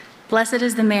Blessed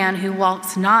is the man who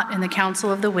walks not in the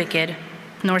counsel of the wicked,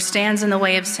 nor stands in the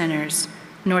way of sinners,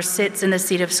 nor sits in the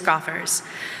seat of scoffers.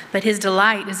 But his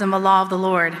delight is in the law of the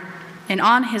Lord, and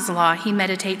on his law he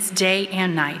meditates day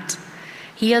and night.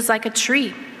 He is like a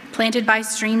tree planted by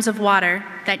streams of water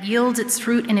that yields its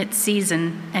fruit in its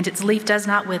season, and its leaf does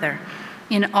not wither.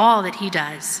 In all that he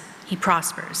does, he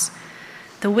prospers.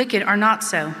 The wicked are not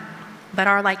so, but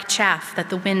are like chaff that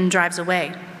the wind drives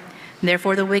away.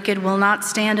 Therefore the wicked will not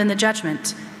stand in the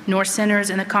judgment, nor sinners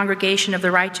in the congregation of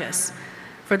the righteous.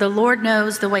 For the Lord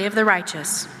knows the way of the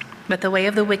righteous, but the way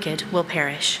of the wicked will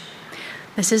perish.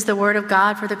 This is the word of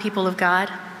God for the people of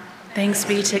God. Thanks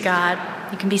be to God.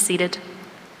 You can be seated.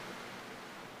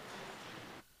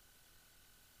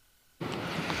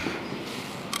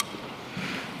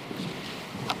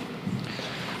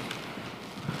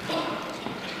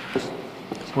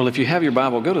 Well, if you have your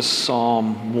Bible, go to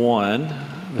Psalm 1,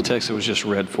 the text that was just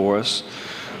read for us.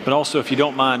 But also, if you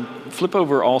don't mind, flip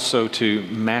over also to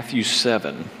Matthew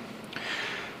 7.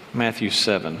 Matthew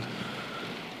 7.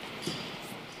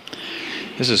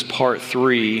 This is part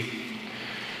 3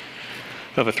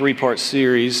 of a 3-part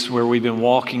series where we've been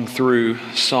walking through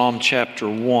Psalm chapter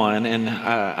 1. And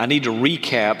I need to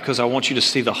recap because I want you to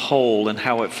see the whole and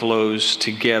how it flows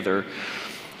together.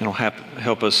 It'll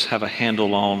help us have a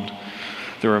handle on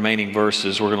the remaining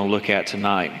verses we're going to look at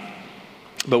tonight.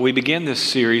 But we begin this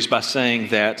series by saying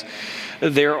that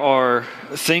there are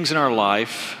things in our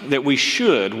life that we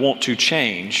should want to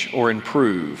change or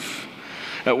improve.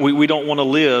 We don't want to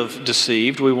live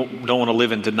deceived. We don't want to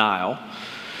live in denial.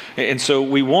 And so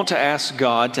we want to ask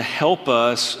God to help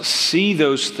us see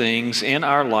those things in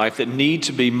our life that need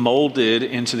to be molded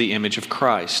into the image of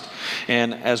Christ.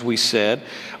 And as we said,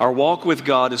 our walk with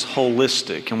God is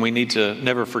holistic, and we need to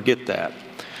never forget that.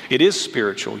 It is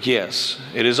spiritual, yes.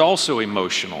 It is also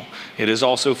emotional. It is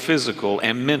also physical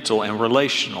and mental and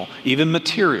relational, even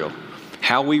material.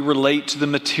 How we relate to the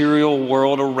material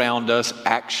world around us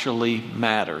actually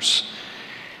matters.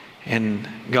 And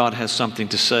God has something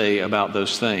to say about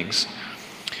those things.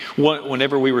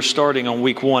 Whenever we were starting on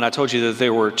week 1, I told you that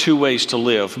there were 2 ways to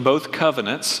live. Both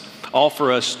covenants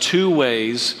offer us 2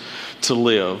 ways to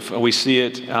live. We see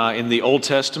it in the Old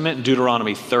Testament, in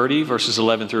Deuteronomy 30, verses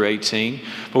 11 through 18.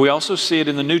 But we also see it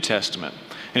in the New Testament.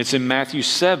 And it's in Matthew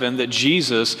 7 that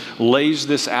Jesus lays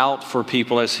this out for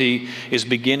people as he is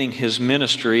beginning his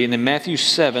ministry. And in Matthew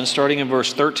 7, starting in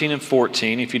verse 13 and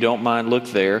 14, if you don't mind, look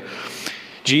there.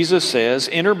 Jesus says,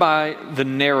 "Enter by the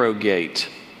narrow gate.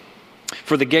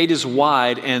 For the gate is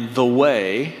wide and the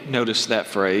way," notice that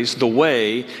phrase, "the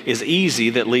way is easy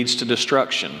that leads to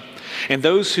destruction. And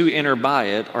those who enter by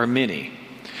it are many.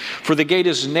 For the gate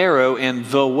is narrow and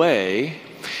the way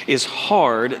is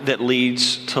hard that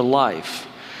leads to life.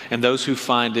 And those who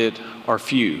find it are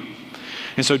few."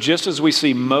 And so just as we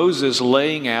see Moses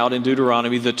laying out in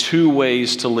Deuteronomy the 2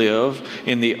 ways to live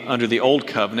under the Old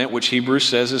Covenant, which Hebrews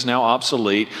says is now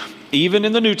obsolete, even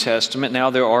in the New Testament, now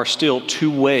there are still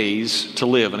 2 ways to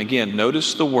live. And again,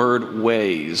 notice the word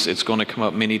ways. It's going to come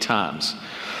up many times.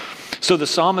 So the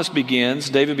psalmist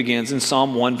David begins in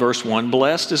Psalm 1, verse 1,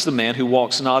 "Blessed is the man who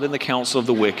walks not in the counsel of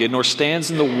the wicked, nor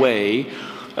stands in the way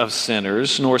of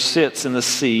sinners, nor sits in the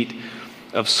seat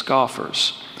of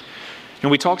scoffers."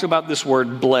 And we talked about this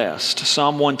word blessed.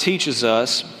 Psalm 1 teaches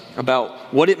us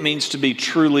about what it means to be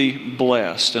truly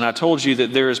blessed. And I told you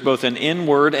that there is both an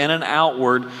inward and an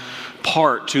outward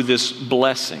part to this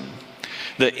blessing.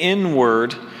 The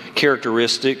inward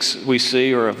characteristics we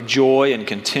see are of joy and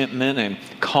contentment and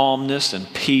calmness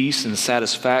and peace and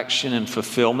satisfaction and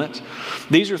fulfillment.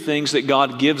 These are things that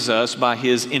God gives us by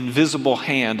His invisible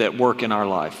hand at work in our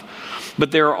life.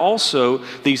 But there are also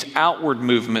these outward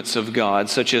movements of God,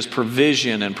 such as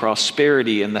provision and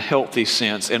prosperity in the healthy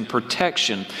sense and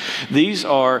protection. These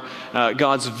are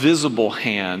God's visible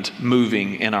hand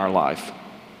moving in our life.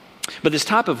 But this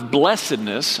type of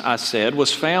blessedness, I said,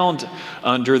 was found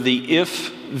under the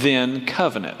if-then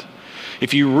covenant.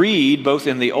 If you read both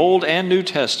in the Old and New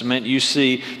Testament, you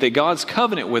see that God's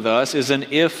covenant with us is an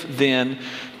if-then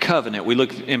covenant. We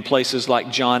look in places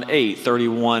like John 8,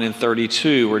 31 and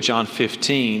 32, or John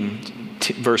 15,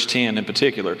 verse 10 in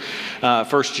particular.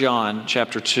 1 John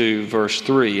chapter 2, verse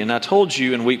 3. And I told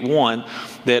you in week 1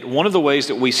 that one of the ways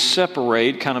that we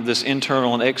separate kind of this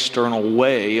internal and external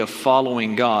way of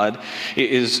following God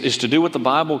is to do what the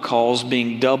Bible calls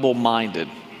being double-minded.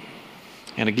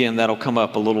 And again, that'll come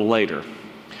up a little later.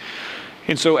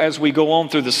 And so as we go on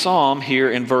through the psalm here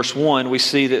in verse 1, we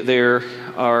see that there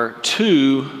are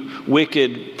 2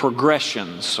 wicked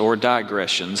progressions or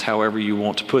digressions, however you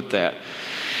want to put that.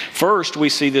 First, we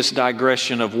see this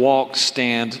digression of walk,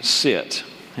 stand, sit.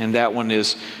 And that one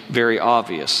is very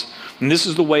obvious. And this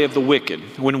is the way of the wicked.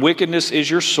 When wickedness is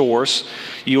your source,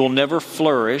 you will never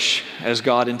flourish as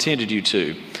God intended you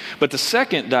to. But the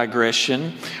second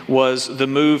digression was the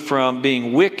move from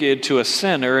being wicked to a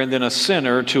sinner, and then a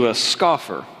sinner to a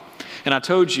scoffer. And I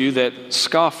told you that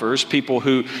scoffers, people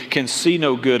who can see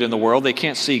no good in the world, they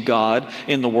can't see God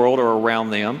in the world or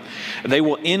around them, they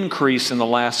will increase in the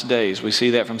last days. We see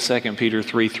that from 2 Peter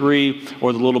 3:3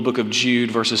 or the little book of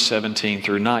Jude, verses 17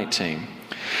 through 19.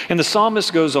 And the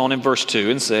psalmist goes on in verse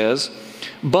 2 and says,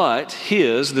 "But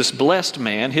this blessed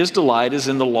man, his delight is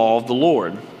in the law of the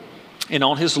Lord. And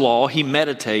on his law he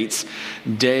meditates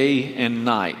day and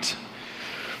night."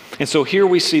 And so here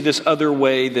we see this other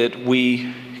way that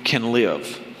we can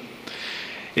live.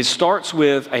 It starts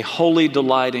with a holy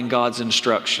delight in God's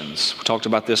instructions. We talked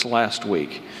about this last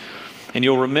week. And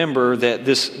you'll remember that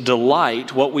this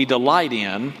delight, what we delight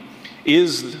in,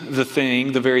 is the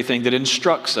very thing that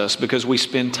instructs us, because we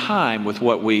spend time with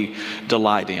what we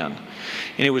delight in.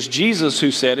 And it was Jesus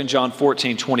who said in John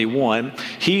 14:21,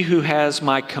 "He who has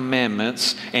my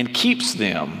commandments and keeps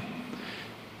them,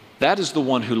 that is the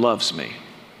one who loves me."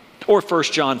 Or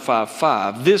 1 John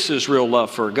 5:5, "This is real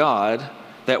love for God,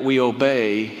 that we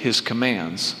obey His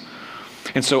commands."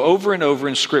 And so over and over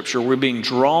in Scripture, we're being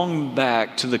drawn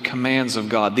back to the commands of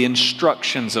God, the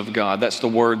instructions of God. That's the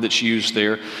word that's used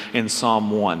there in Psalm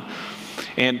 1.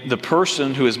 And the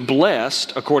person who is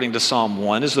blessed, according to Psalm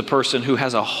 1, is the person who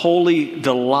has a holy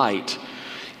delight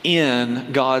in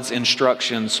God's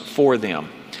instructions for them.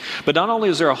 But not only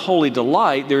is there a holy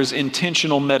delight, there's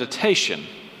intentional meditation.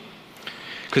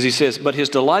 Because he says, "But his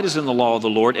delight is in the law of the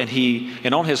Lord,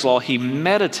 and on his law he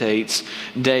meditates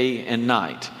day and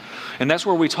night." And that's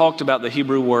where we talked about the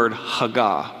Hebrew word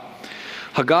Hagah.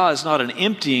 Hagah is not an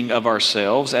emptying of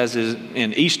ourselves, as is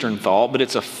in Eastern thought, but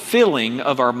it's a filling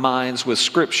of our minds with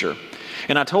Scripture.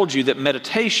 And I told you that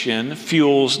meditation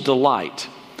fuels delight.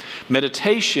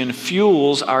 Meditation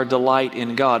fuels our delight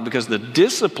in God, because the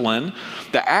discipline,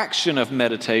 the action of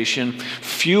meditation,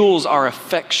 fuels our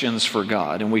affections for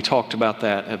God. And we talked about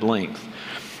that at length.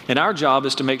 And our job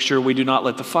is to make sure we do not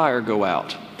let the fire go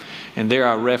out. And there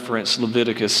I reference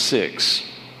Leviticus 6.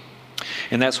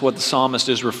 And that's what the psalmist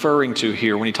is referring to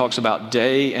here when he talks about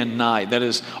day and night. That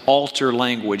is altar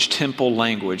language, temple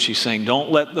language. He's saying,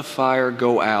 don't let the fire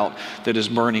go out that is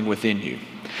burning within you.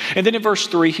 And then in verse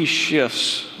 3, he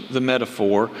shifts the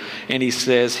metaphor and he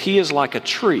says, he is like a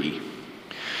tree.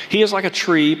 He is like a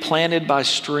tree planted by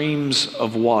streams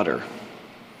of water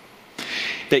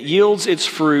that yields its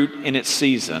fruit in its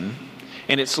season,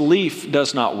 and its leaf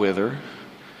does not wither.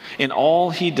 In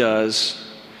all he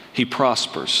does, he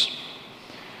prospers.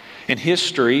 And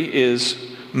history is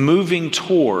moving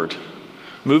toward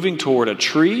a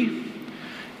tree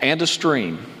and a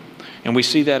stream. And we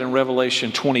see that in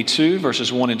Revelation 22,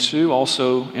 verses 1 and 2,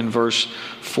 also in verse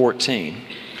 14.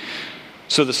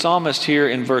 So the psalmist here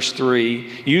in verse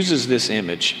 3 uses this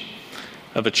image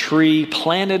of a tree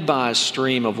planted by a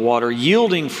stream of water,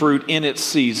 yielding fruit in its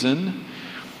season,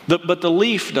 but the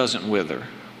leaf doesn't wither.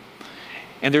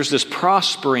 And there's this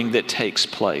prospering that takes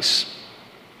place.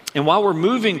 And while we're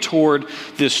moving toward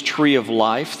this tree of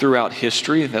life throughout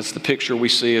history, that's the picture we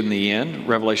see in the end,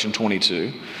 Revelation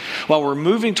 22. While we're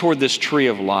moving toward this tree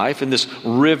of life and this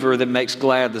river that makes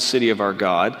glad the city of our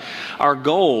God, our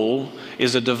goal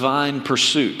is a divine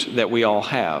pursuit that we all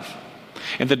have.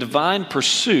 And the divine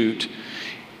pursuit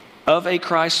of a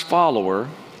Christ follower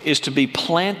is to be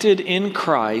planted in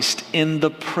Christ in the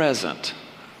present.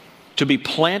 To be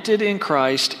planted in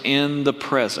Christ in the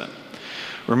present.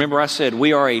 Remember I said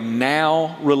we are a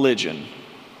now religion,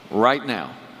 right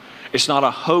now. It's not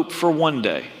a hope for one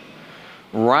day.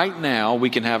 Right now we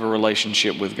can have a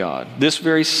relationship with God. This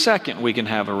very second we can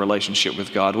have a relationship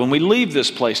with God. When we leave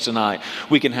this place tonight,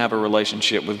 we can have a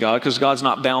relationship with God because God's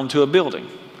not bound to a building.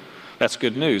 That's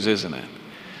good news, isn't it?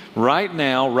 Right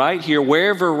now, right here,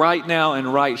 wherever right now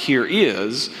and right here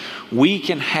is, we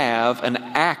can have an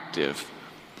active,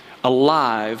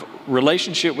 alive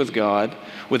relationship with God,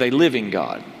 with a living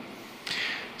God.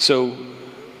 So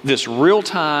this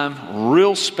real-time,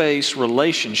 real space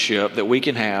relationship that we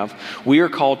can have, we are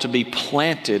called to be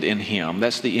planted in Him.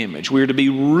 That's the image. We are to be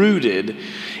rooted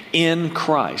in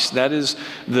Christ. That is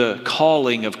the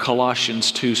calling of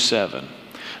Colossians 2:7.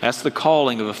 That's the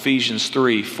calling of Ephesians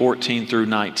 3:14 through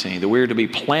 19, that we're to be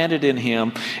planted in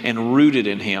Him and rooted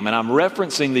in Him. And I'm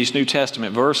referencing these New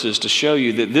Testament verses to show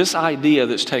you that this idea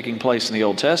that's taking place in the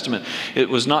Old Testament, it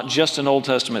was not just an Old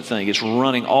Testament thing. It's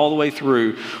running all the way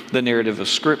through the narrative of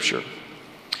Scripture.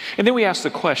 And then we ask the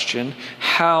question,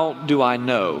 how do I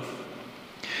know?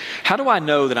 How do I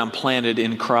know that I'm planted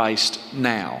in Christ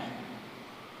now?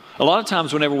 A lot of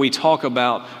times whenever we talk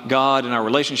about God and our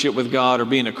relationship with God or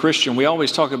being a Christian, we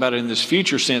always talk about it in this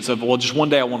future sense of, well, just one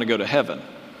day I want to go to heaven.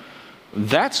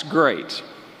 That's great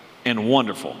and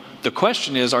wonderful. The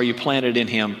question is, are you planted in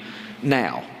Him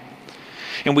now?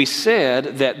 And we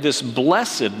said that this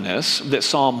blessedness that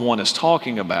Psalm 1 is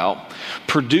talking about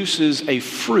produces a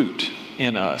fruit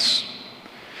in us.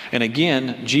 And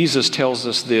again, Jesus tells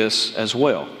us this as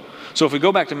well. So if we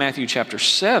go back to Matthew chapter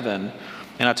 7,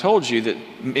 and I told you that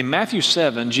in Matthew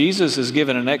 7, Jesus is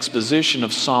given an exposition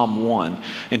of Psalm 1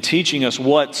 and teaching us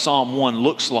what Psalm 1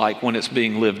 looks like when it's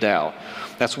being lived out.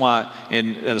 That's why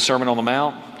in the Sermon on the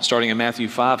Mount, starting in Matthew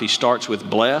 5, he starts with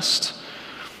blessed.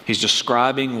 He's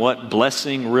describing what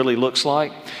blessing really looks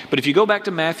like. But if you go back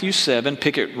to Matthew 7,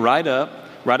 pick it right up,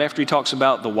 right after he talks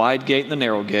about the wide gate and the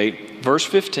narrow gate, verse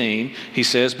 15, he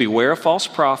says, "Beware of false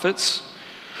prophets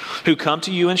who come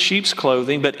to you in sheep's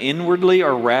clothing, but inwardly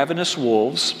are ravenous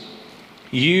wolves.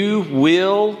 You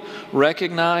will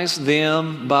recognize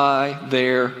them by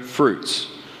their fruits."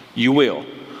 You will.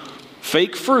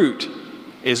 Fake fruit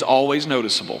is always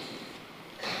noticeable.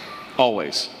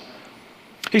 Always.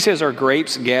 He says, "Are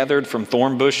grapes gathered from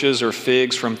thorn bushes or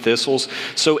figs from thistles?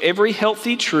 So every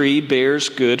healthy tree bears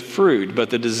good fruit, but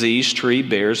the diseased tree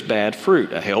bears bad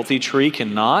fruit. A healthy tree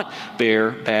cannot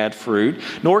bear bad fruit,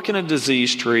 nor can a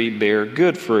diseased tree bear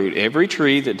good fruit. Every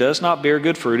tree that does not bear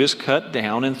good fruit is cut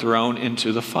down and thrown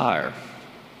into the fire.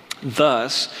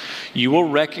 Thus, you will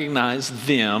recognize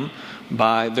them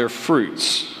by their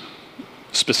fruits."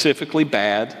 Specifically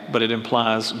bad, but it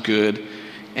implies good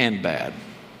and bad.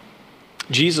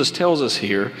 Jesus tells us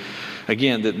here,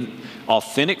 again, that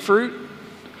authentic fruit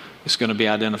is going to be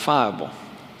identifiable.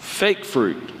 Fake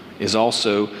fruit is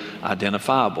also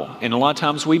identifiable. And a lot of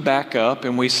times we back up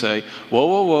and we say, whoa,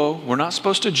 whoa, whoa, we're not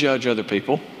supposed to judge other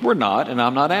people. We're not, and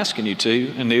I'm not asking you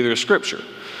to, and neither is Scripture.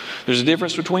 There's a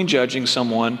difference between judging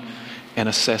someone and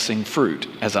assessing fruit,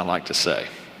 as I like to say.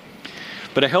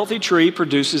 But a healthy tree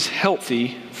produces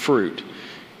healthy fruit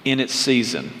in its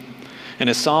season. And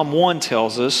as Psalm 1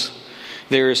 tells us,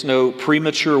 there is no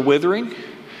premature withering.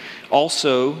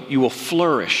 Also, you will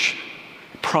flourish,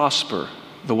 prosper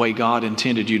the way God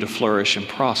intended you to flourish and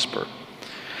prosper.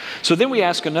 So then we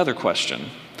ask another question,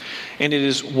 and it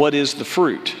is, what is the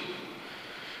fruit?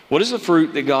 What is the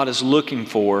fruit that God is looking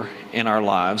for in our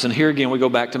lives? And here again, we go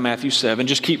back to Matthew 7.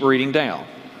 Just keep reading down.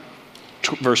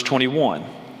 Verse 21.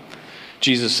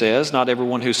 Jesus says, "Not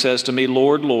everyone who says to me,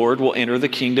 'Lord, Lord,' will enter the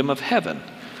kingdom of heaven,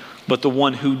 but the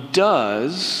one who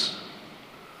does,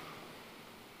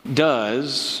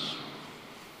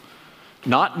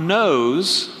 not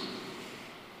knows,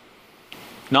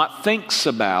 not thinks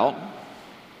about,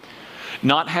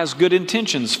 not has good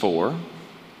intentions for,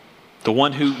 the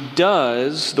one who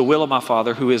does the will of my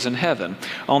Father who is in heaven.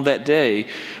 On that day,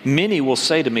 many will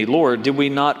say to me, 'Lord, did we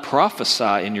not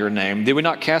prophesy in your name? Did we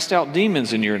not cast out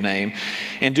demons in your name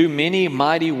and do many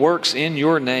mighty works in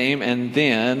your name?' And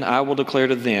then I will declare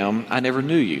to them, 'I never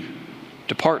knew you.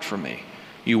 Depart from me,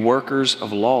 you workers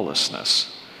of lawlessness.'"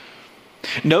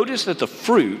 Notice that the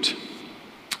fruit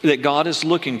that God is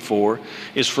looking for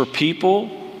is for people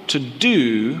to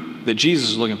do, that Jesus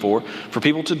is looking for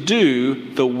people to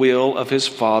do the will of his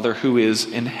Father who is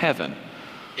in heaven.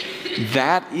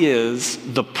 That is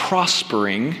the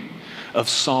prospering of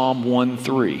Psalm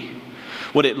 1:3.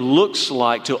 What it looks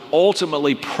like to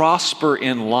ultimately prosper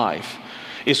in life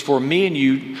is for me and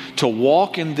you to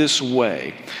walk in this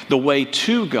way, the way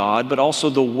to God, but also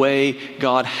the way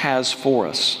God has for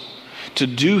us, to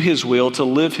do His will, to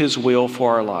live His will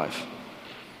for our life.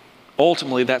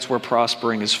 Ultimately, that's where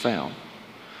prospering is found.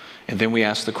 And then we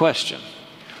ask the question,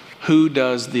 who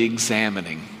does the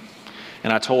examining?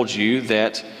 And I told you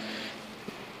that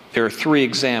there are 3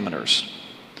 examiners,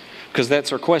 because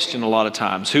that's our question a lot of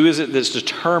times. Who is it that's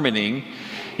determining,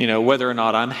 whether or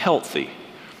not I'm healthy?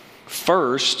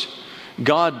 First,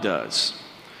 God does.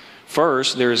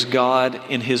 First, there is God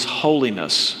in His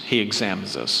holiness. He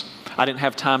examines us. I didn't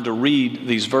have time to read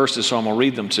these verses, so I'm going to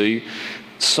read them to you.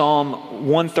 Psalm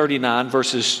 139,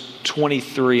 verses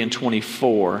 23 and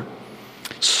 24.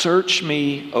 "Search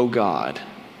me, O God,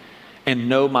 and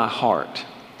know my heart.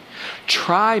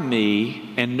 Try me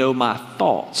and know my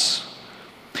thoughts,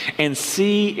 and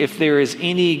see if there is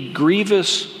any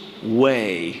grievous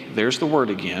way," there's the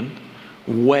word again,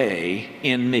 "way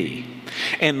in me,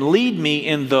 and lead me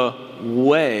in the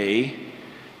way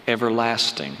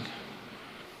everlasting."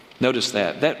 Notice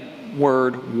that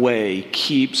word "way"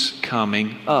 keeps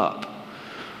coming up.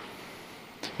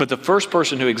 But the first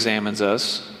person who examines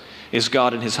us is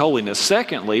God in his holiness.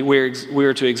 Secondly,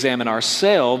 we're to examine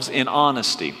ourselves in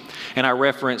honesty. And I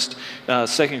referenced 2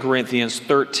 Corinthians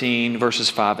 13, verses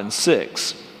 5 and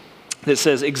 6. That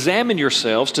says, examine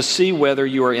yourselves to see whether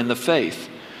you are in the faith.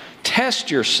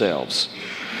 Test yourselves.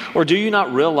 Or do you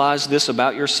not realize this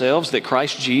about yourselves, that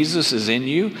Christ Jesus is in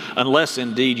you, unless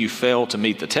indeed you fail to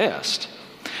meet the test?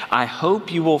 I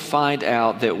hope you will find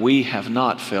out that we have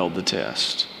not failed the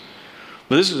test.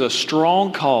 But this is a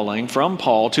strong calling from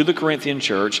Paul to the Corinthian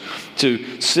church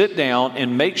to sit down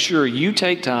and make sure you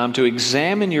take time to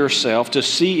examine yourself to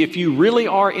see if you really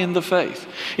are in the faith,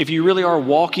 if you really are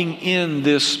walking in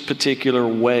this particular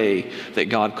way that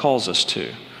God calls us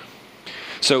to.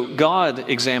 So God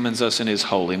examines us in his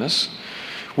holiness.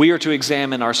 We are to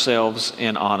examine ourselves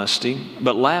in honesty.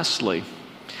 But lastly,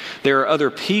 there are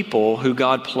other people who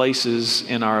God places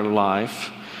in our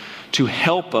life to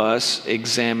help us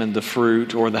examine the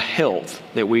fruit or the health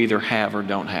that we either have or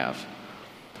don't have.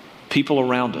 People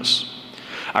around us.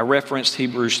 I referenced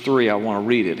Hebrews 3. I want to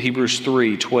read it. Hebrews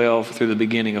 3, 12 through the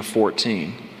beginning of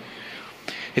 14.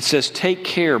 It says, take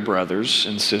care, brothers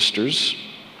and sisters,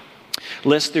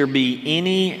 lest there be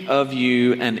any of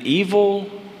you an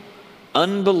evil,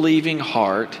 unbelieving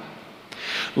heart,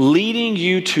 leading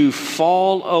you to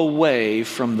fall away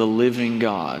from the living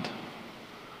God.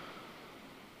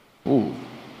 Ooh.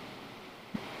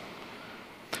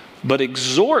 But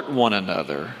exhort one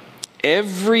another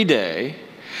every day,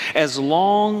 as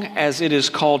long as it is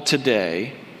called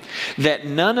today, that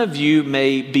none of you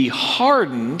may be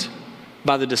hardened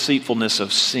by the deceitfulness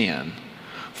of sin.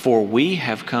 For we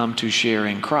have come to share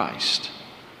in Christ.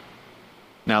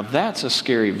 Now that's a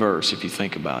scary verse if you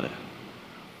think about it.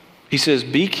 He says,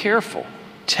 be careful.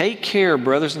 Take care,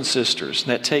 brothers and sisters.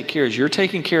 That take care is you're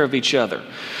taking care of each other.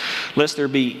 Lest there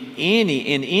be in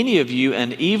any of you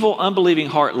an evil, unbelieving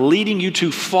heart leading you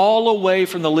to fall away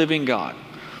from the living God.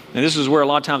 And this is where a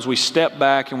lot of times we step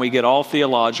back and we get all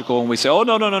theological and we say, oh,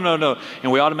 no. And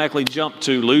we automatically jump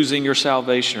to losing your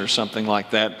salvation or something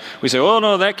like that. We say, oh,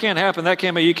 no, that can't happen. That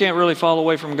can't be. You can't really fall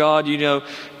away from God.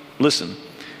 Listen,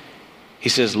 he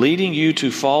says, leading you to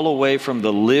fall away from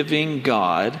the living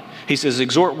God. He says,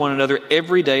 exhort one another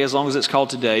every day as long as it's called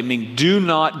today. I mean, do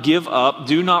not give up,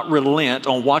 do not relent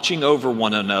on watching over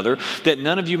one another, that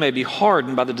none of you may be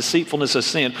hardened by the deceitfulness of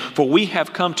sin, for we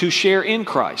have come to share in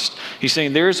Christ. He's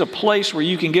saying there is a place where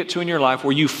you can get to in your life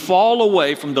where you fall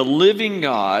away from the living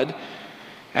God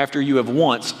after you have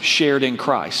once shared in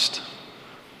Christ.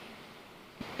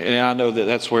 And I know that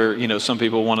that's where, some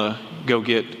people want to go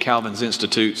get Calvin's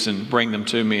Institutes and bring them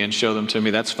to me and show them to me.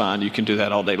 That's fine. You can do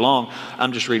that all day long.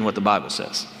 I'm just reading what the Bible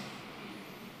says.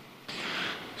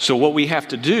 So what we have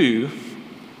to do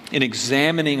in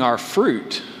examining our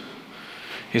fruit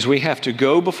is we have to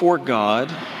go before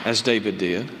God, as David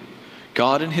did,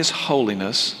 God in his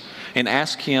holiness, and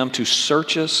ask him to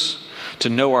search us, to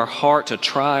know our heart, to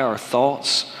try our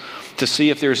thoughts, to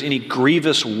see if there's any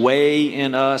grievous way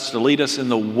in us, to lead us in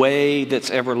the way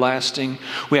that's everlasting.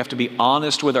 We have to be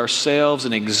honest with ourselves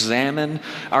and examine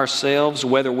ourselves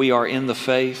whether we are in the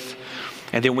faith.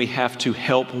 And then we have to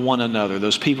help one another.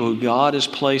 Those people who God has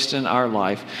placed in our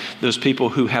life, those people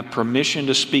who have permission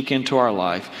to speak into our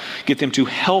life, get them to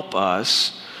help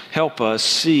us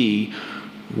see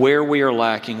where we are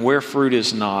lacking, where fruit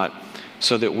is not,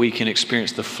 so that we can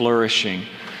experience the flourishing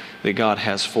that God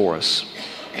has for us.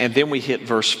 And then we hit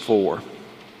verse 4.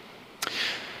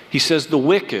 He says, the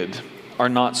wicked are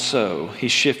not so.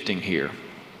 He's shifting here.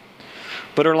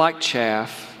 But are like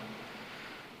chaff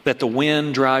that the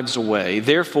wind drives away.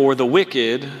 Therefore, the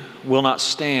wicked will not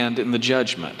stand in the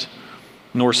judgment,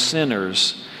 nor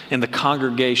sinners in the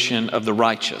congregation of the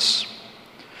righteous.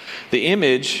 The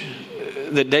image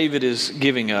that David is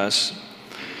giving us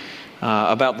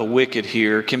about the wicked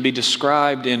here can be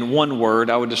described in one word.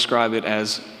 I would describe it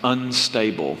as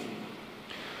unstable.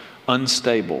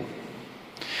 Unstable.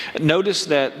 Notice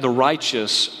that the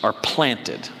righteous are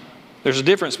planted. There's a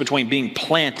difference between being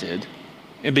planted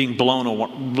and being blown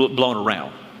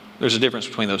around. There's a difference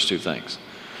between those two things.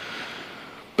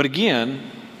 But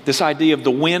again, this idea of the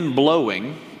wind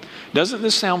blowing, doesn't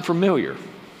this sound familiar?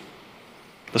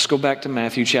 Let's go back to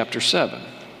Matthew chapter 7.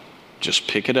 Just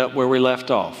pick it up where we left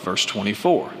off, verse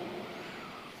 24.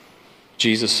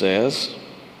 Jesus says,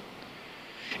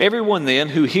 everyone then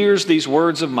who hears these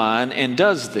words of mine and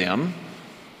does them,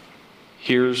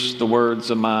 hears the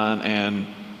words of mine and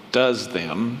does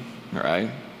them, right,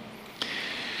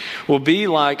 will be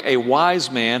like a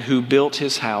wise man who built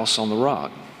his house on the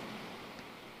rock.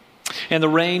 And the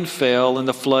rain fell and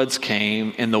the floods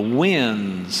came and the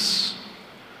winds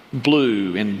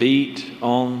blew and beat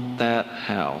on that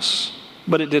house,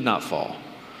 but it did not fall,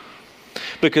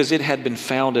 because it had been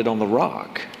founded on the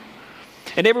rock.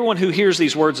 And everyone who hears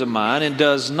these words of mine and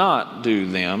does not do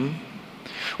them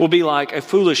will be like a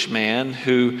foolish man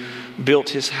who built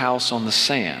his house on the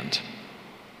sand.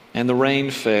 And the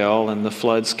rain fell, and the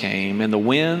floods came, and the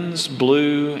winds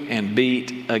blew and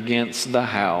beat against the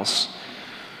house,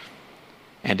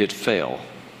 and it fell.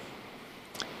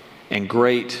 And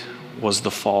great was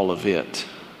the fall of it.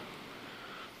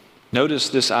 Notice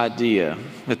this idea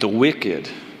that the wicked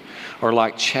are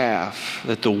like chaff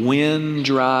that the wind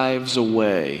drives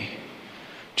away.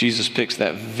 Jesus picks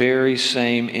that very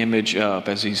same image up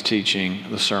as he's teaching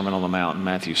the Sermon on the Mount in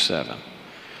Matthew 7.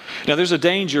 Now, there's a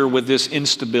danger with this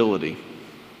instability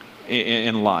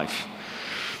in life.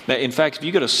 In fact, if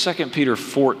you go to 2 Peter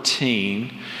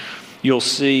 14, you'll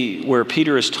see where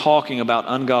Peter is talking about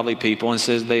ungodly people and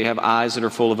says they have eyes that are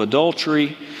full of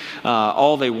adultery.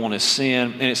 All they want is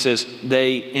sin. And it says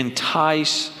they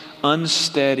entice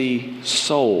unsteady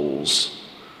souls.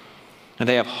 And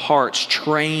they have hearts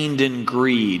trained in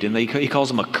greed. And he calls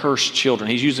them accursed children.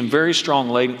 He's using very strong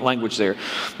language there.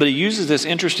 But he uses this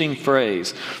interesting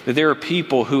phrase that there are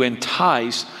people who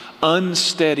entice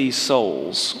unsteady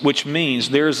souls, which means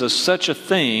there's such a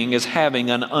thing as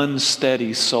having an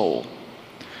unsteady soul.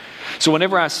 So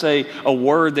whenever I say a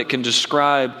word that can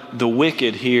describe the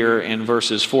wicked here in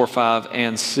verses 4, 5,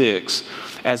 and 6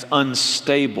 as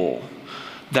unstable,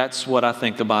 that's what I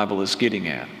think the Bible is getting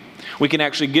at. We can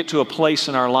actually get to a place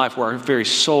in our life where our very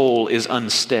soul is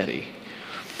unsteady.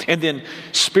 And then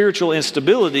spiritual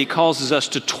instability causes us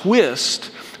to twist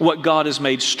what God has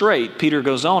made straight. Peter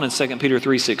goes on in 2 Peter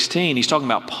 3:16. He's talking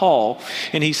about Paul,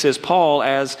 and he says, Paul,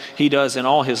 as he does in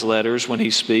all his letters when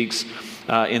he speaks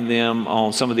in them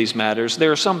on some of these matters,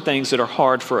 there are some things that are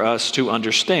hard for us to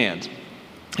understand.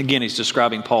 Again, he's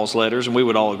describing Paul's letters, and we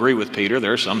would all agree with Peter.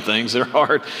 There are some things that are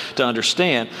hard to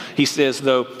understand. He says,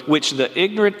 though, which the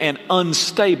ignorant and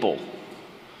unstable,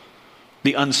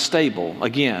 the unstable,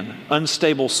 again,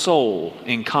 unstable soul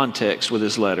in context with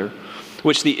his letter,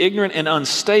 which the ignorant and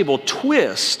unstable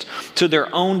twist to their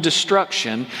own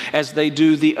destruction as they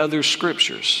do the other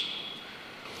scriptures.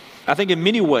 I think in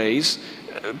many ways,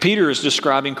 Peter is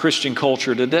describing Christian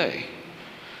culture today.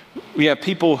 We have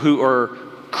people who are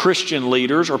Christian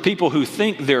leaders or people who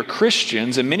think they're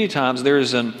Christians, and many times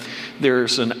there's an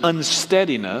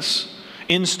unsteadiness,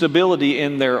 instability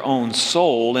in their own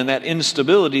soul, and that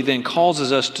instability then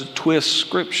causes us to twist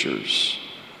scriptures.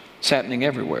 It's happening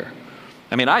everywhere.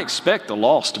 I mean, I expect the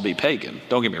lost to be pagan,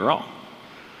 don't get me wrong,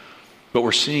 but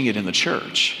we're seeing it in the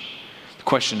church. The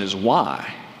question is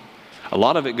why? A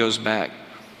lot of it goes back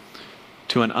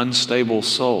to an unstable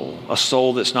soul, a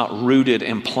soul that's not rooted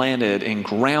and planted and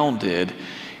grounded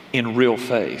in real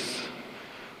faith,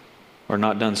 or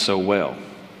not done so well.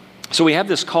 So we have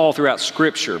this call throughout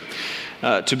Scripture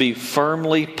to be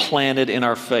firmly planted in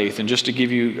our faith. And just to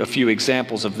give you a few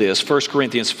examples of this, 1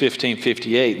 Corinthians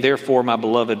 15:58, therefore, my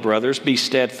beloved brothers, be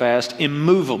steadfast,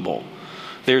 immovable.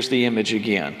 There's the image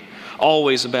again.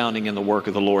 Always abounding in the work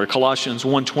of the Lord. Colossians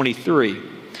 1:23.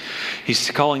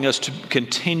 He's calling us to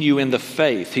continue in the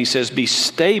faith. He says, be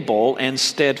stable and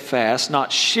steadfast,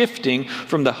 not shifting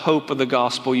from the hope of the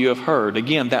gospel you have heard.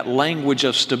 Again, that language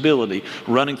of stability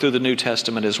running through the New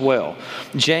Testament as well.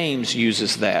 James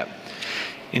uses that.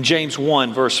 In James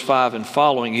 1, verse 5 and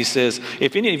following, he says,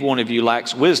 if any one of you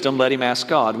lacks wisdom, let him ask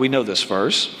God. We know this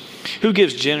verse. Who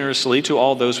gives generously to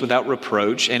all those without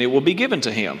reproach, and it will be given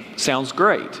to him. Sounds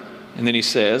great. And then he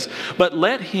says, but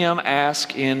let him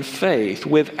ask in faith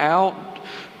with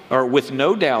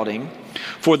no doubting,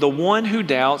 for the one who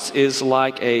doubts is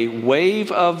like a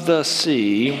wave of the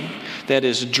sea that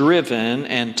is driven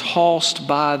and tossed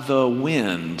by the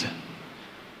wind.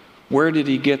 Where did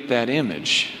he get that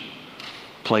image?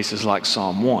 Places like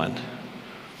Psalm 1.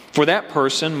 For that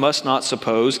person must not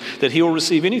suppose that he will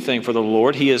receive anything for the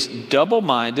Lord. He is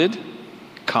double-minded,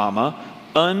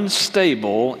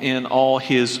 unstable in all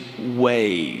his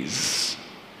ways.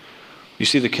 You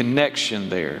see the connection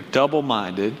there.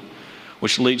 Double-minded,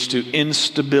 which leads to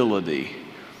instability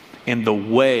in the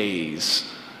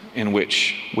ways in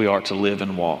which we are to live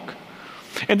and walk.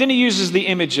 And then he uses the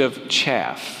image of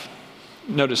chaff.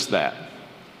 Notice that.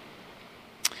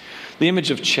 The image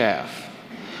of chaff,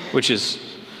 which is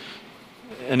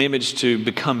an image to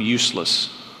become useless.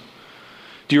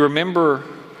 Do you remember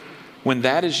when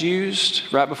that is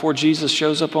used right before Jesus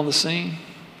shows up on the scene?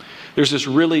 There's this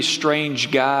really strange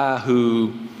guy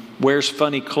who wears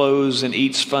funny clothes and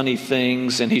eats funny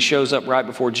things, and he shows up right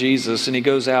before Jesus, and he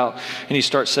goes out and he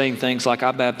starts saying things like,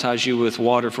 I baptize you with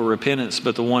water for repentance,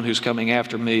 but the one who's coming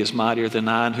after me is mightier than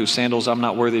I, and whose sandals I'm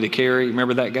not worthy to carry.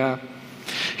 Remember that guy?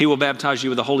 He will baptize you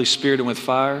with the Holy Spirit and with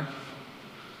fire.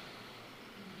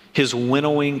 His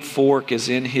winnowing fork is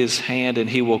in his hand, and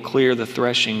he will clear the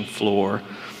threshing floor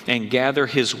and gather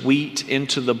his wheat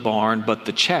into the barn, but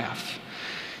the chaff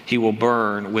he will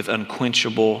burn with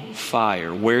unquenchable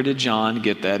fire. Where did John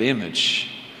get that image?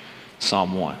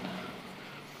 Psalm 1.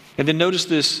 And then notice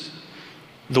this,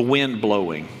 the wind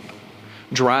blowing,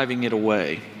 driving it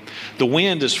away. The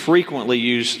wind is frequently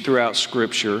used throughout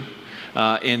Scripture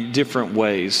in different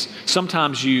ways.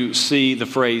 Sometimes you see the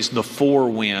phrase, the four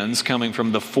winds, coming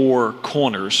from the four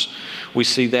corners. We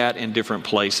see that in different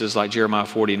places, like Jeremiah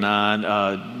 49,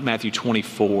 Matthew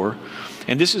 24.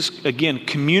 And this is, again,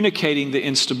 communicating the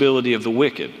instability of the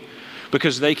wicked,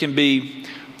 because they can be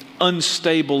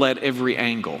unstable at every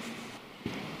angle.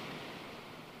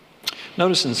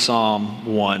 Notice in Psalm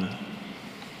 1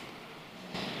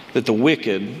 that the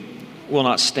wicked will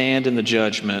not stand in the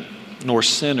judgment, nor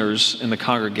sinners in the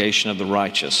congregation of the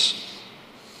righteous.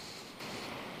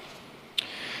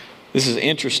 This is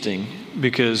interesting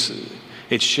because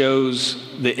it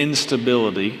shows the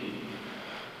instability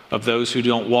of those who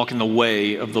don't walk in the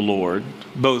way of the Lord,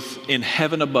 both in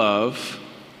heaven above,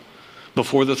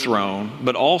 before the throne,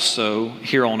 but also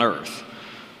here on earth.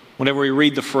 Whenever we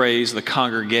read the phrase, the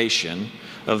congregation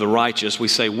of the righteous, we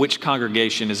say, which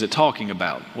congregation is it talking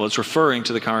about? Well, it's referring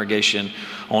to the congregation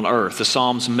on earth. The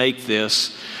Psalms make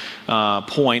this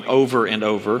point over and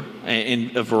over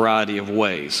in a variety of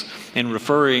ways. And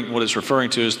what it's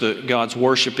referring to is God's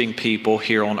worshiping people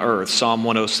here on earth. Psalm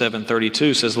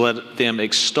 107:32 says, let them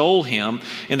extol him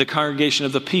in the congregation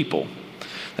of the people.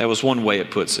 That was one way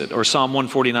it puts it. Or Psalm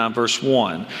 149 verse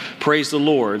 1, praise the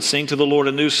Lord, sing to the Lord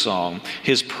a new song,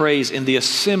 his praise in the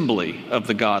assembly of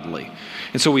the godly.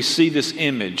 And so we see this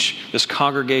image, this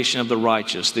congregation of the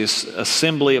righteous, this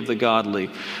assembly of the godly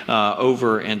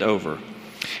over and over.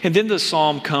 And then the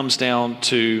psalm comes down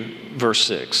to verse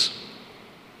 6.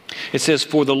 It says,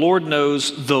 for the Lord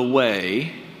knows the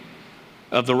way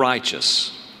of the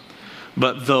righteous,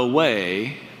 but the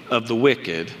way of the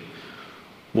wicked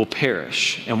will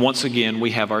perish. And once again,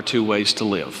 we have our two ways to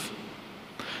live.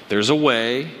 There's a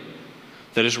way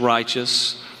that is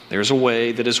righteous. There's a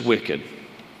way that is wicked.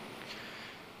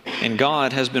 And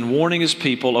God has been warning his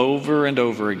people over and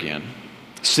over again,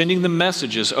 sending them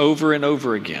messages over and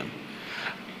over again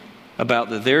about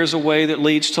that there's a way that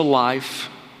leads to life,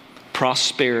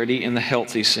 prosperity in the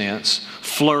healthy sense,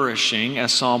 flourishing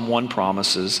as Psalm 1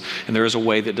 promises, and there is a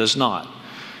way that does not.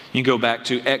 You can go back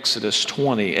to Exodus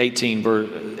chapter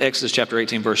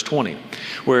 18, verse 20,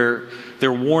 where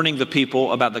they're warning the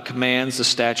people about the commands, the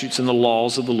statutes, and the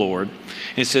laws of the Lord.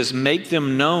 And it says, make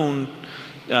known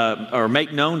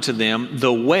to them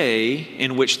the way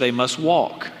in which they must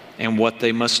walk and what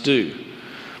they must do.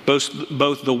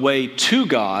 Both the way to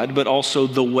God, but also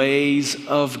the ways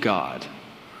of God.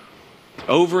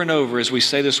 Over and over, as we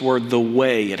say this word, the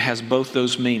way, it has both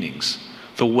those meanings.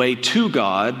 The way to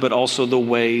God, but also the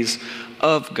ways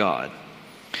of God.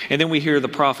 And then we hear the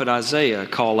prophet Isaiah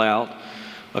call out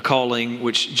a calling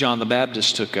which John the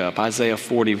Baptist took up. Isaiah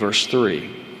 40 verse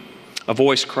 3. A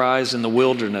voice cries in the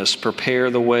wilderness, prepare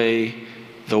the way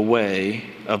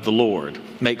of the Lord.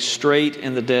 Make straight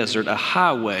in the desert a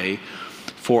highway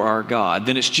for our God.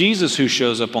 Then it's Jesus who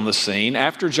shows up on the scene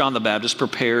after John the Baptist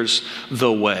prepares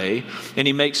the way, and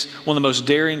he makes one of the most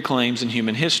daring claims in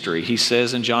human history. He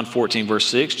says in John 14 verse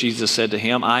 6, Jesus said to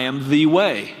him, I am the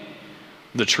way,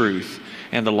 the truth,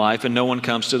 and the life, and no one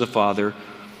comes to the Father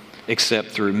except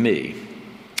through me.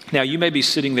 Now you may be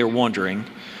sitting there wondering,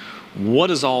 what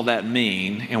does all that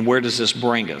mean, and where does this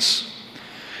bring us?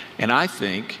 And I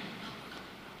think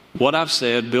what I've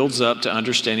said builds up to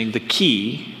understanding the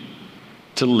key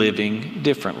to living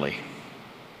differently.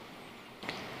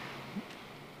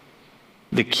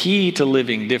 The key to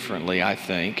living differently, I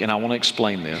think, and I want to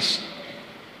explain this.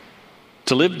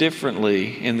 To live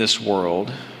differently in this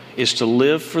world is to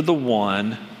live for the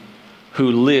one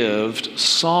who lived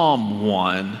Psalm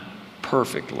 1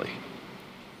 perfectly.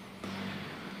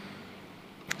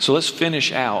 So let's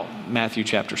finish out Matthew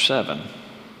chapter 7,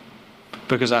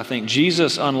 because I think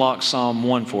Jesus unlocked Psalm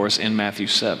 1 for us in Matthew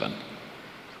 7.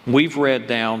 We've read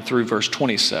down through verse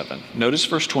 27. Notice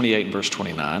verse 28 and verse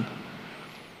 29.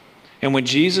 And when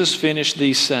Jesus finished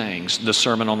these sayings, the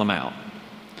Sermon on the Mount,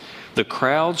 the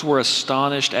crowds were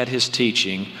astonished at his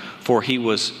teaching, for he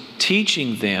was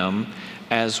teaching them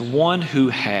as one who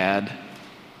had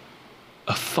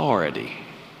authority.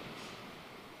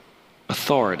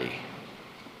 Authority.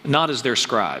 Not as their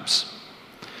scribes.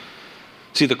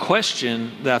 See, the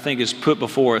question that I think is put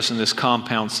before us in this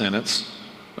compound sentence,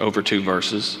 over 2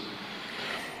 verses,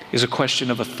 is a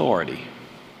question of authority.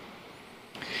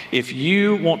 If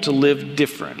you want to live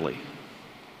differently,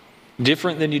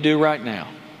 different than you do right now,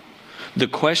 The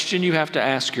question you have to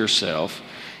ask yourself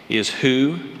is,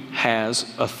 who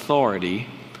has authority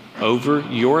over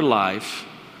your life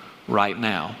right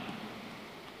now?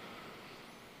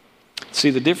 See,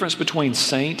 the difference between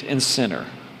saint and sinner,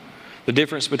 the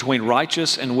difference between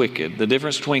righteous and wicked, the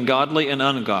difference between godly and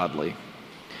ungodly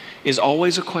is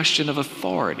always a question of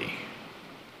authority.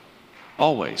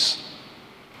 Always.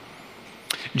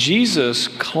 Jesus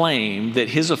claimed that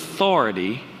his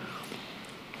authority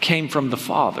came from the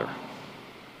Father.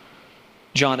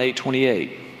 John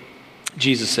 8:28.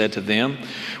 Jesus said to them,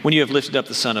 "When you have lifted up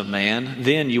the Son of Man,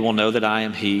 then you will know that I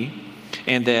am he,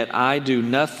 and that I do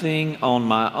nothing on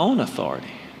my own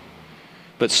authority,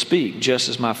 but speak just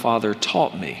as my Father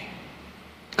taught me."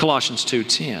 Colossians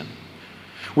 2:10.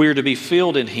 We are to be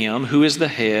filled in him who is the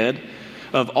head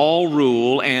of all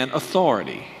rule and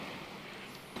authority.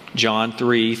 John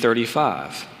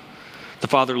 3:35. The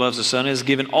Father loves the Son and has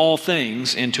given all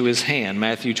things into his hand.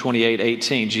 Matthew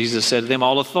 28:18. Jesus said to them,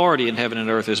 "All authority in heaven and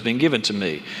earth has been given to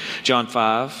me." John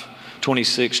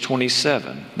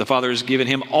 5:26-27. The Father has given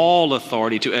him all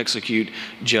authority to execute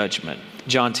judgment.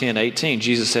 John 10:18.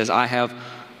 Jesus says, "I have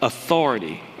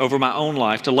authority over my own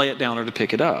life to lay it down or to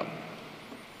pick it up."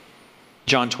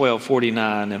 John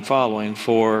 12:49 and following,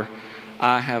 "For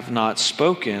I have not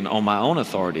spoken on my own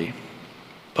authority,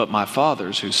 but my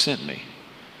Father's who sent me."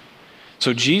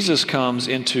 So Jesus comes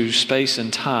into space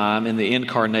and time in the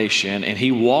incarnation, and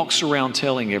he walks around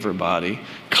telling everybody,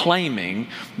 claiming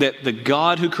that the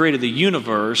God who created the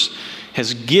universe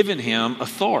has given him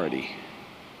authority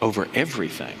over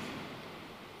everything.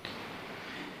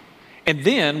 And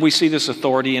then we see this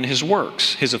authority in his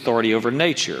works, his authority over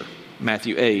nature,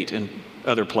 Matthew 8 and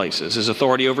other places, his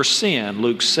authority over sin,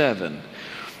 Luke 7,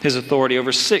 his authority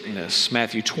over sickness,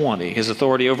 Matthew 20, his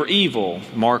authority over evil,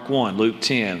 Mark 1, Luke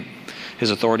 10, his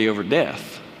authority over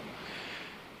death,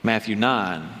 Matthew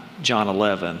 9, John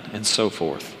 11, and so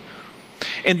forth.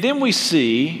 And then we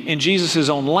see in Jesus'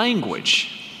 own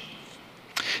language,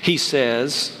 he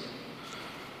says,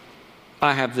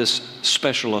 "I have this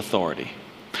special authority."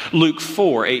 Luke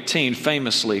 4:18,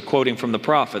 famously quoting from the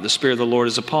prophet, "The Spirit of the Lord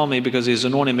is upon me because he has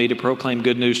anointed me to proclaim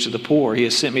good news to the poor. He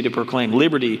has sent me to proclaim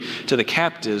liberty to the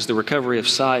captives, the recovery of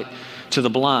sight to the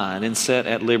blind, and set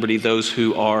at liberty those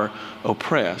who are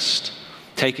oppressed."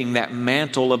 Taking that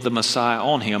mantle of the Messiah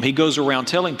on him, he goes around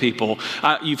telling people,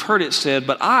 "You've heard it said,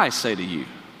 but I say to you."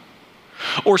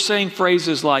 Or saying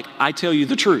phrases like, "I tell you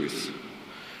the truth."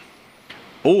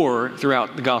 Or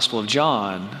throughout the Gospel of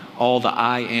John, all the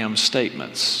I am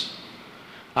statements.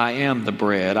 I am the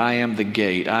bread, I am the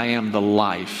gate, I am the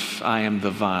life, I am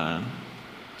the vine.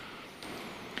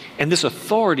 And this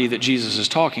authority that Jesus is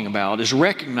talking about is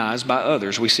recognized by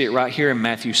others. We see it right here in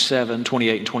Matthew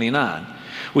 7:28 and 29.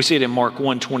 We see it in Mark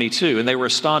 1:22. "And they were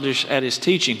astonished at his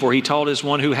teaching, for he taught as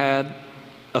one who had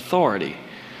authority."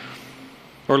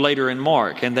 Or later in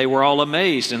Mark, "And they were all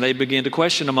amazed, and they began to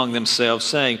question among themselves,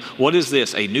 saying, 'What is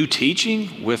this, a new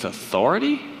teaching with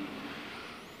authority?'"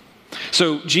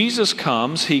 So Jesus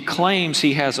comes, he claims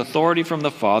he has authority from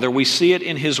the Father. We see it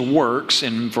in his works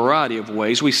in a variety of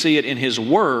ways. We see it in his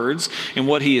words, in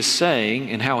what he is saying,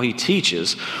 and how he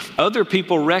teaches. Other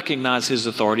people recognize his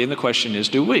authority, and the question is,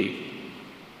 do we?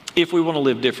 If we want to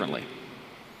live differently.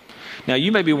 Now,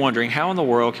 you may be wondering, how in the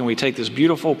world can we take this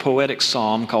beautiful poetic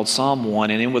psalm called Psalm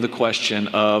 1 and end with a question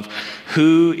of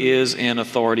who is in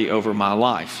authority over my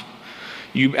life?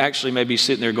 You actually may be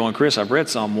sitting there going, "Chris, I've read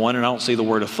Psalm 1 and I don't see the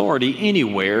word authority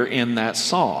anywhere in that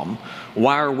psalm.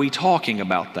 Why are we talking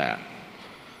about that?"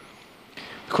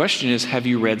 The question is, have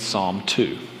you read Psalm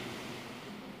 2?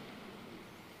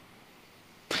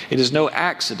 It is no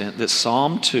accident that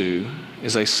Psalm 2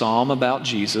 is a psalm about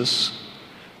Jesus,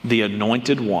 the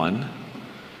Anointed One,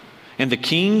 and the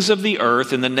kings of the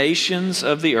earth and the nations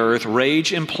of the earth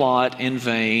rage and plot in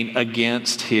vain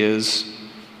against his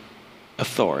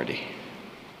authority.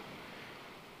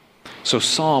 So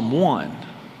Psalm 1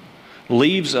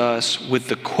 leaves us with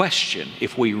the question,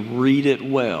 if we read it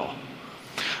well,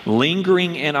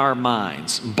 lingering in our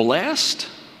minds, blessed,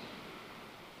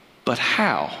 but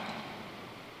how?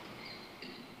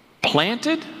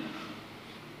 Planted?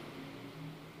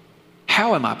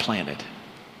 How am I planted?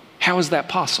 How is that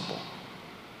possible?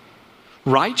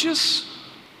 Righteous?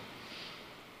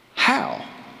 How?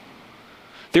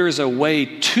 There is a way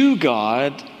to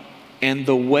God and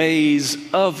the ways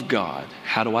of God.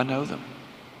 How do I know them?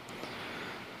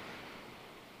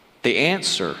 The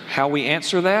answer, how we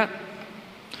answer that,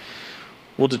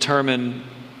 will determine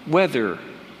whether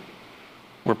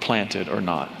we're planted or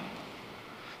not.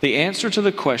 The answer to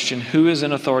the question, who is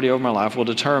in authority over my life, will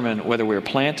determine whether we are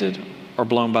planted or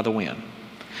blown by the wind.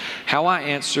 How I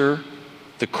answer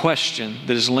the question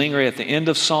that is lingering at the end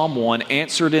of Psalm 1,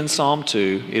 answered in Psalm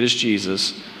 2, it is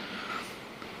Jesus,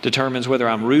 determines whether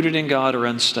I'm rooted in God or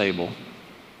unstable.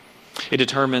 It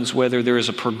determines whether there is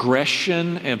a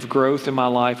progression of growth in my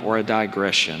life or a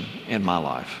digression in my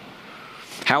life.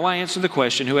 How I answer the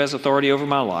question, who has authority over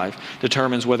my life,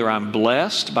 determines whether I'm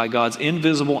blessed by God's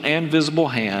invisible and visible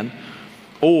hand,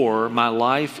 or my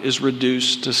life is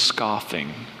reduced to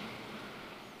scoffing,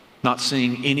 not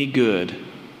seeing any good,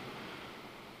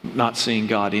 not seeing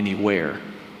God anywhere.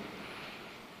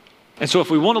 And so if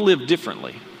we want to live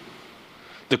differently,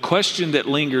 the question that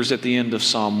lingers at the end of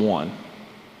Psalm 1,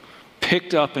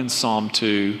 picked up in Psalm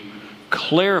 2,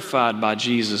 clarified by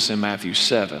Jesus in Matthew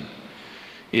 7,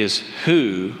 is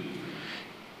who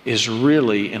is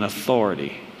really in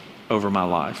authority over my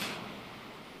life?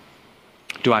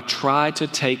 Do I try to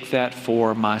take that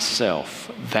for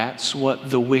myself? That's what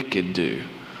the wicked do.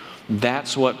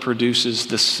 That's what produces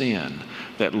the sin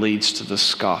that leads to the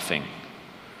scoffing.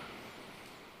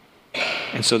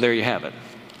 And so there you have it.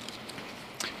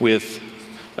 With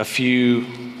a few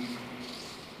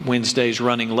Wednesdays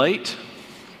running late,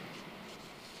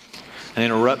 an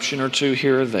interruption or two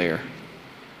here or there,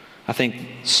 I think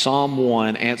Psalm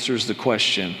 1 answers the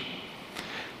question,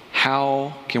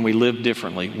 how can we live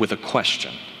differently, with a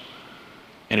question?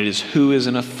 And it is, who is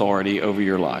in authority over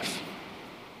your life?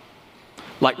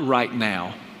 Like right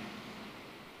now.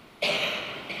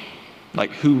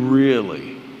 Like, who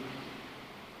really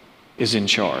is in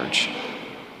charge?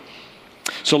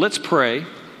 So let's pray,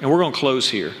 and we're going to close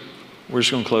here. We're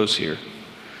just going to close here.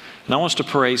 And I want us to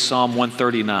pray Psalm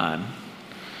 139,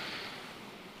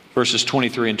 verses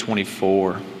 23 and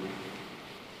 24.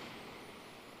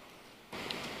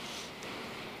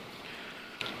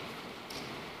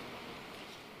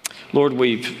 Lord,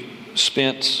 we've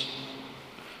spent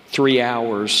 3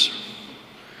 hours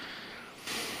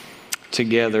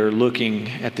together looking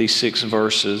at these 6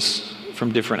 verses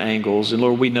from different angles. And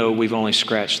Lord, we know we've only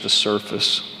scratched the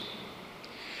surface.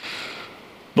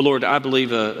 But Lord, I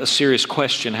believe a serious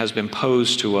question has been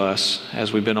posed to us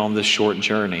as we've been on this short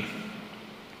journey.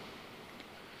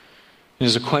 It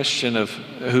is a question of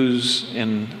who's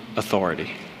in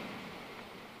authority.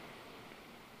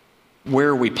 Where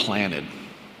are we planted?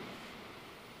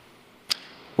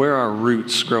 Where are our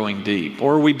roots growing deep?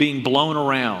 Or are we being blown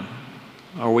around?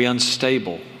 Are we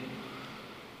unstable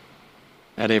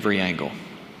at every angle?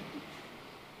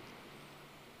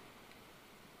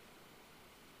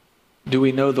 Do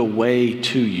we know the way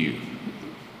to you?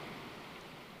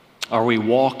 Are we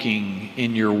walking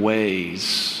in your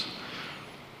ways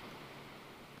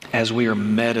as we are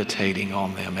meditating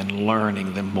on them and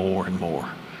learning them more and more?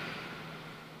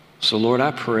 So Lord,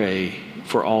 I pray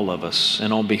for all of us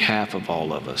and on behalf of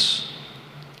all of us,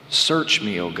 search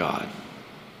me, O God,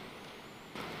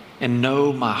 and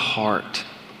know my heart.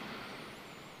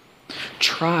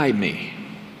 Try me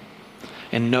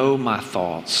and know my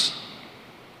thoughts.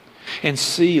 And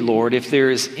see, Lord, if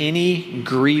there is any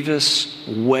grievous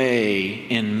way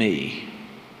in me.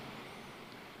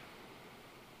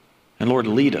 And Lord,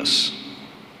 lead us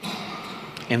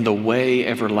in the way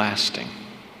everlasting.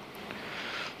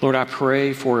 Lord, I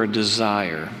pray for a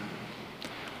desire,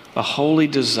 a holy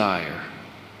desire,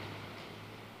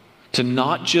 to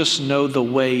not just know the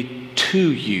way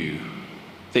to you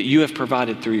that you have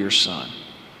provided through your Son,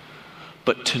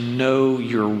 but to know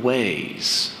your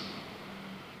ways.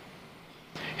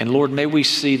 And Lord, may we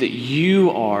see that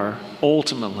you are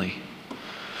ultimately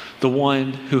the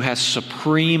one who has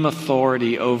supreme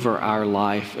authority over our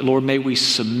life. Lord, may we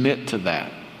submit to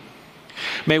that.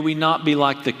 May we not be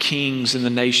like the kings and the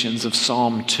nations of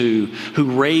Psalm 2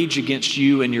 who rage against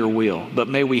you and your will, but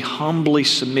may we humbly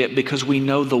submit because we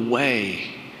know the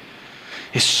way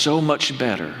is so much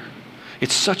better.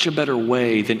 It's such a better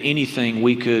way than anything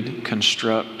we could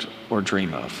construct or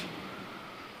dream of.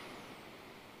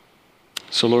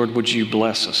 So Lord, would you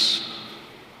bless us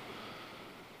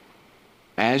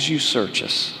as you search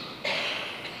us?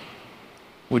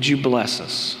 Would you bless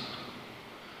us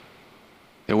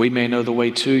that we may know the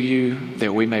way to you,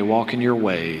 that we may walk in your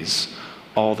ways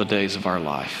all the days of our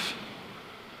life?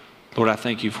 Lord, I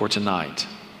thank you for tonight.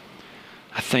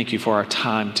 I thank you for our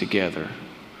time together.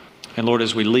 And Lord,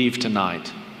 as we leave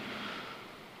tonight,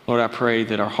 Lord, I pray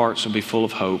that our hearts will be full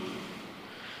of hope,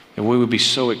 and we would be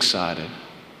so excited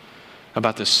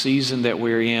about the season that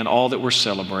we're in, all that we're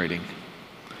celebrating.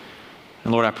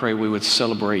 And Lord, I pray we would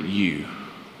celebrate you.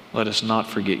 Let us not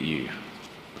forget you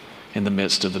in the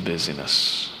midst of the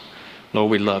busyness.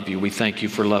 Lord, we love you. We thank you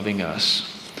for loving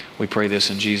us. We pray this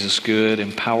in Jesus' good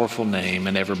and powerful name.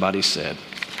 And everybody said,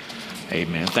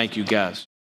 amen. Thank you, guys.